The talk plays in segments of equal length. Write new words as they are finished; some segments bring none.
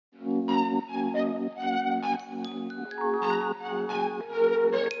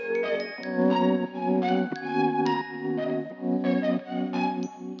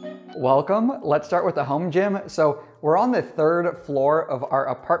Welcome. Let's start with the home gym. So we're on the 3rd floor of our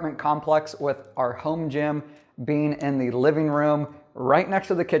apartment complex with our home gym being in the living room, right next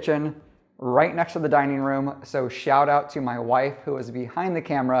to the kitchen, right next to the dining room. So shout out to my wife who is behind the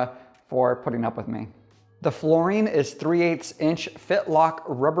camera for putting up with me. The flooring is 3/8 inch fit lock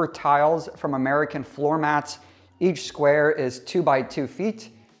rubber tiles from American Floor Mats. Each square is 2 by 2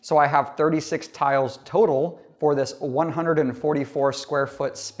 feet. So I have 36 tiles total for this 144 square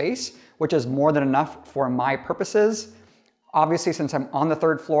foot space, which is more than enough for my purposes. Obviously, since I'm on the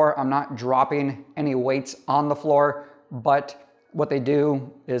 3rd floor, I'm not dropping any weights on the floor, but what they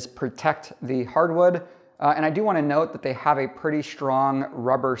do is protect the hardwood. And I do want to note that they have a pretty strong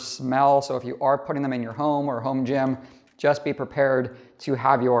rubber smell. So if you are putting them in your home or home gym, just be prepared to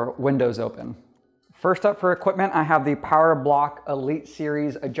have your windows open. First up for equipment, I have the PowerBlock Elite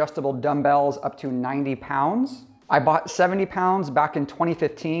Series adjustable dumbbells up to 90 pounds. I bought 70 pounds back in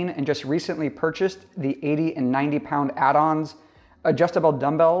 2015 and just recently purchased the 80 and 90 pound add-ons. Adjustable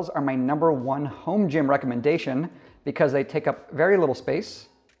dumbbells are my #1 home gym recommendation because they take up very little space,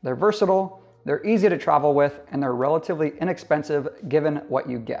 they're versatile, they're easy to travel with, and they're relatively inexpensive given what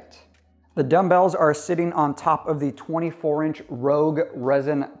you get. The dumbbells are sitting on top of the 24-inch Rogue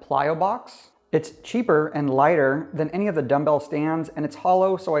Resin Plyobox. It's cheaper and lighter than any of the dumbbell stands, and it's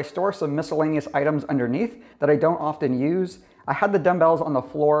hollow, so I store some miscellaneous items underneath that I don't often use. I had the dumbbells on the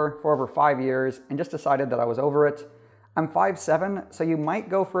floor for over 5 years and just decided that I was over it. I'm 5'7", so you might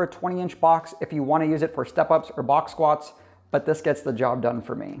go for a 20-inch box if you want to use it for step-ups or box squats, but this gets the job done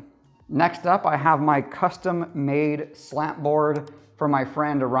for me. Next up, I have my custom-made slant board from my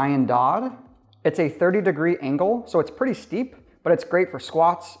friend Ryan Dodd. It's a 30-degree angle, so it's pretty steep, but it's great for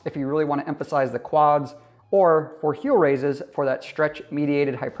squats if you really want to emphasize the quads, or for heel raises for that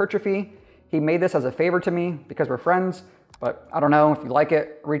stretch-mediated hypertrophy. He made this as a favor to me because we're friends, but I don't know, if you like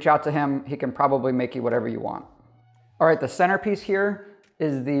it, reach out to him. He can probably make you whatever you want. All right, the centerpiece here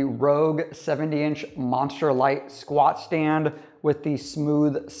is the Rogue 70-inch Monster Lite squat stand with the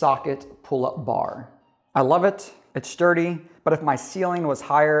smooth socket pull-up bar. I love it, it's sturdy, but if my ceiling was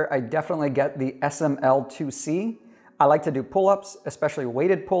higher, I'd definitely get the SML2C. I like to do pull-ups, especially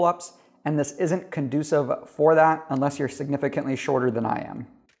weighted pull-ups, and this isn't conducive for that unless you're significantly shorter than I am.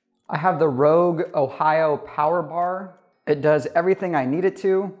 I have the Rogue Ohio Power Bar. It does everything I need it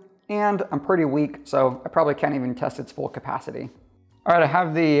to, and I'm pretty weak, so I probably can't even test its full capacity. All right, I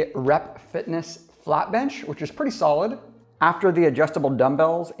have the Rep Fitness Flat Bench, which is pretty solid. After the adjustable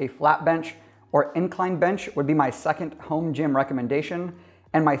dumbbells, a flat bench or incline bench would be my 2nd home gym recommendation.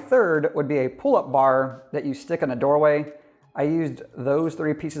 And my 3rd would be a pull-up bar that you stick in a doorway. I used those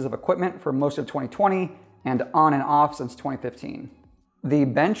 3 pieces of equipment for most of 2020 and on and off since 2015. The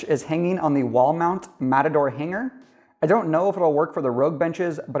bench is hanging on the wall mount Matador hanger. I don't know if it'll work for the Rogue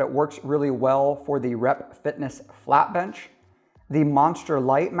benches, but it works really well for the Rep Fitness flat bench. The Monster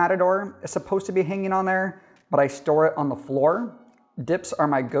Lite Matador is supposed to be hanging on there, but I store it on the floor. Dips are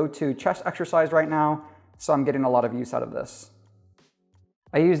my go-to chest exercise right now, so I'm getting a lot of use out of this.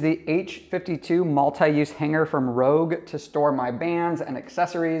 I use the H52 multi-use hanger from Rogue to store my bands and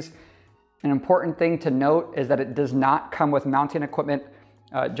accessories. An important thing to note is that it does not come with mounting equipment,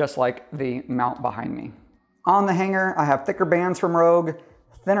 just like the mount behind me. On the hanger, I have thicker bands from Rogue,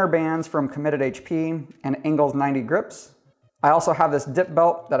 thinner bands from CommitedHP, and Ingles 90 grips. I also have this dip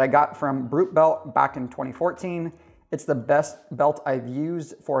belt that I got from Brute Belt back in 2014. It's the best belt I've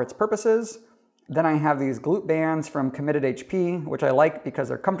used for its purposes. Then I have these glute bands from CommitedHP, which I like because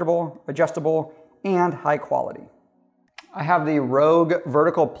they're comfortable, adjustable, and high quality. I have the Rogue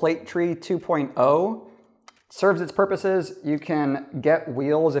Vertical Plate Tree 2.0. Serves its purposes. You can get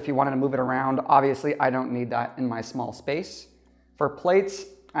wheels if you wanted to move it around. Obviously, I don't need that in my small space. For plates,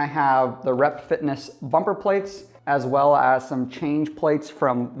 I have the Rep Fitness bumper plates, as well as some change plates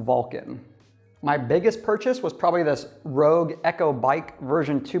from Vulcan. My biggest purchase was probably this Rogue Echo Bike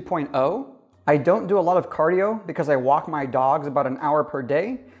version 2.0. I don't do a lot of cardio because I walk my dogs about an hour per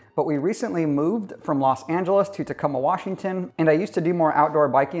day, but we recently moved from Los Angeles to Tacoma, Washington, and I used to do more outdoor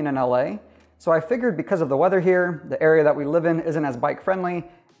biking in LA. So I figured because of the weather here, the area that we live in isn't as bike friendly,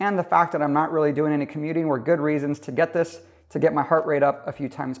 and the fact that I'm not really doing any commuting were good reasons to get this, to get my heart rate up a few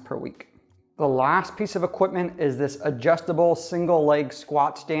times per week. The last piece of equipment is this adjustable single leg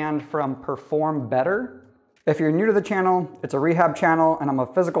squat stand from Perform Better. If you're new to the channel, it's a rehab channel and I'm a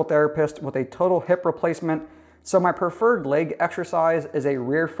physical therapist with a total hip replacement. So my preferred leg exercise is a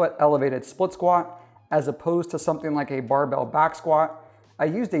rear foot elevated split squat as opposed to something like a barbell back squat. I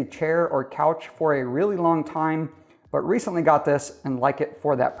used a chair or couch for a really long time, but recently got this and like it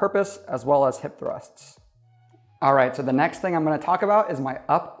for that purpose as well as hip thrusts. All right, so the next thing I'm gonna talk about is my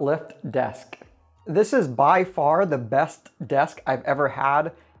Uplift Desk. This is by far the best desk I've ever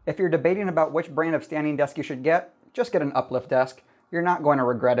had. If you're debating about which brand of standing desk you should get, just get an Uplift Desk. You're not going to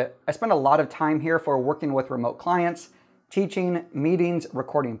regret it. I spend a lot of time here for working with remote clients, teaching, meetings,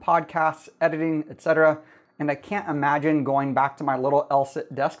 recording podcasts, editing, etc. And I can't imagine going back to my little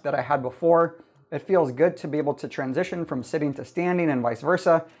L-sit desk that I had before. It feels good to be able to transition from sitting to standing and vice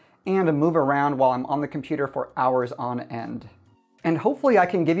versa, and to move around while I'm on the computer for hours on end. And hopefully I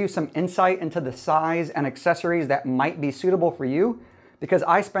can give you some insight into the size and accessories that might be suitable for you, because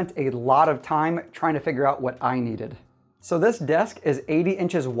I spent a lot of time trying to figure out what I needed. So this desk is 80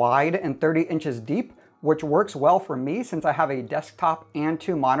 inches wide and 30 inches deep, which works well for me since I have a desktop and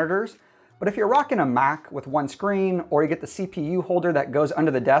 2 monitors. But if you're rocking a Mac with 1 screen, or you get the CPU holder that goes under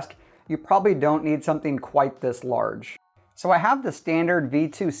the desk, you probably don't need something quite this large. So I have the standard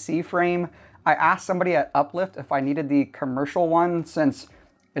V2C frame. I asked somebody at Uplift if I needed the commercial one since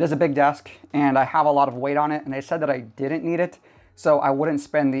it is a big desk and I have a lot of weight on it, and they said that I didn't need it, so I wouldn't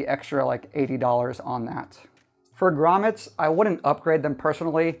spend the extra like $80 on that. For grommets, I wouldn't upgrade them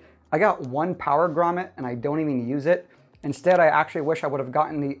personally. I got 1 power grommet and I don't even use it. Instead, I actually wish I would have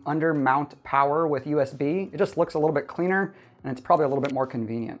gotten the under mount power with USB. It just looks a little bit cleaner and it's probably a little bit more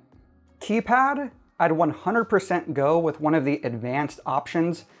convenient. Keypad, I'd 100% go with one of the advanced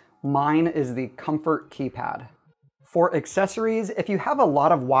options. Mine is the Comfort keypad. For accessories, if you have a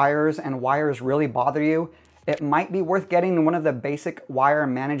lot of wires and wires really bother you, it might be worth getting one of the basic wire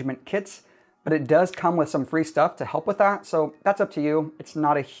management kits, but it does come with some free stuff to help with that, so that's up to you. It's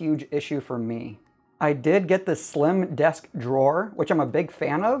not a huge issue for me. I did get the slim desk drawer, which I'm a big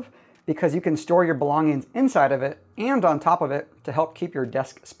fan of, because you can store your belongings inside of it and on top of it to help keep your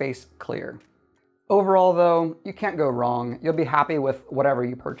desk space clear. Overall though, you can't go wrong. You'll be happy with whatever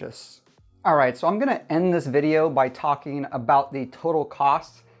you purchase. All right, so I'm gonna end this video by talking about the total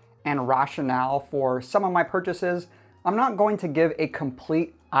cost and rationale for some of my purchases. I'm not going to give a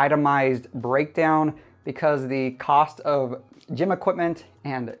complete itemized breakdown because the cost of gym equipment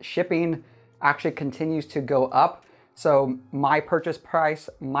and shipping actually continues to go up. So my purchase price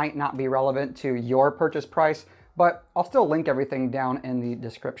might not be relevant to your purchase price, but I'll still link everything down in the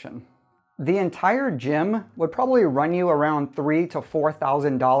description. The entire gym would probably run you around $3,000 to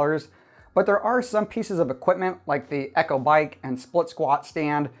 $4,000, but there are some pieces of equipment like the Echo Bike and split squat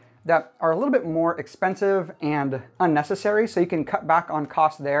stand that are a little bit more expensive and unnecessary, so you can cut back on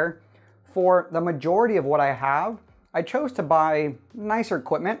costs there. For the majority of what I have, I chose to buy nicer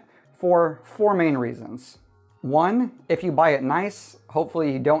equipment for 4 main reasons. 1, if you buy it nice,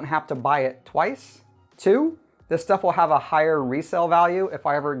 hopefully you don't have to buy it twice. 2, this stuff will have a higher resale value if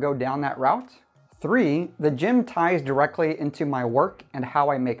I ever go down that route. 3, the gym ties directly into my work and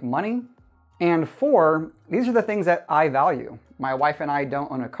how I make money. And 4, these are the things that I value. My wife and I don't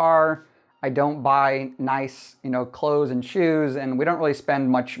own a car. I don't buy nice, clothes and shoes, and we don't really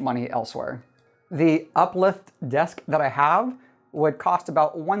spend much money elsewhere. The Uplift desk that I have would cost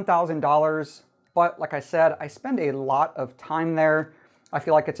about $1,000, but like I said, I spend a lot of time there. I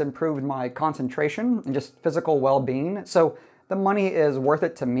feel like it's improved my concentration and just physical well-being, so the money is worth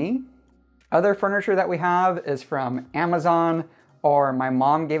it to me. Other furniture that we have is from Amazon, or my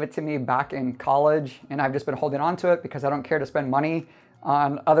mom gave it to me back in college, and I've just been holding on to it because I don't care to spend money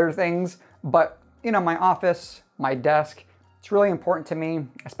on other things. But my office, my desk, it's really important to me.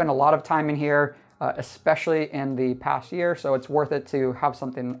 I spend a lot of time in here, especially in the past year, so it's worth it to have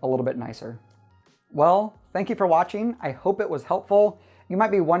something a little bit nicer. Well, thank you for watching. I hope it was helpful. You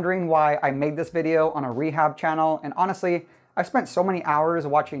might be wondering why I made this video on a rehab channel, and honestly, I've spent so many hours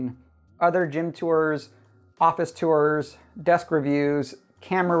watching other gym tours, office tours, desk reviews,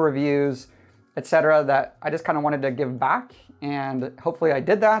 camera reviews, etc. that I just kind of wanted to give back, and hopefully I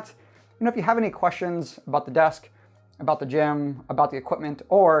did that. If you have any questions about the desk, about the gym, about the equipment,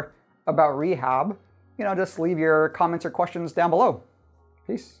 or about rehab, just leave your comments or questions down below.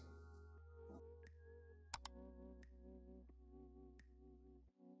 Peace.